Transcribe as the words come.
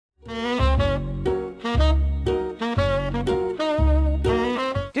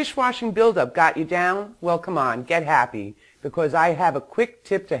Dishwashing buildup got you down? Well, come on, get happy, because I have a quick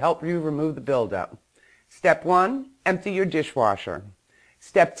tip to help you remove the buildup. Step 1, empty your dishwasher.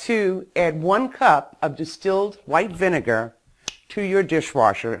 Step 2, add 1 cup of distilled white vinegar to your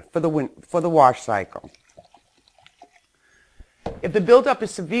dishwasher for the wash cycle. If the buildup is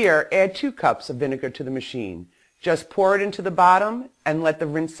severe, add 2 cups of vinegar to the machine. Just pour it into the bottom and let the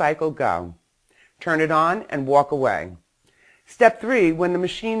rinse cycle go. Turn it on and walk away. Step 3, when the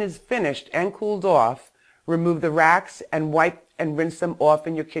machine is finished and cooled off, remove the racks and wipe and rinse them off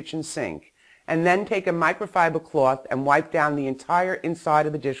in your kitchen sink. And then take a microfiber cloth and wipe down the entire inside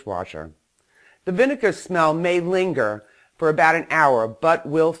of the dishwasher. The vinegar smell may linger for about an hour, but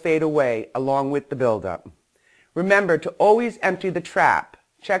will fade away along with the buildup. Remember to always empty the trap.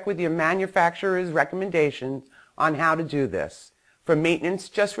 Check with your manufacturer's recommendations on how to do this. For maintenance,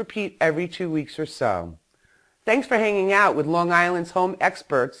 just repeat every 2 weeks or so. Thanks for hanging out with Long Island's home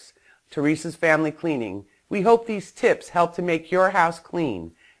experts, Teresa's Family Cleaning. We hope these tips help to make your house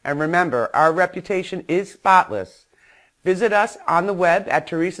clean. And remember, our reputation is spotless. Visit us on the web at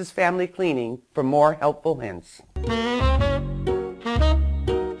Teresa's Family Cleaning for more helpful hints.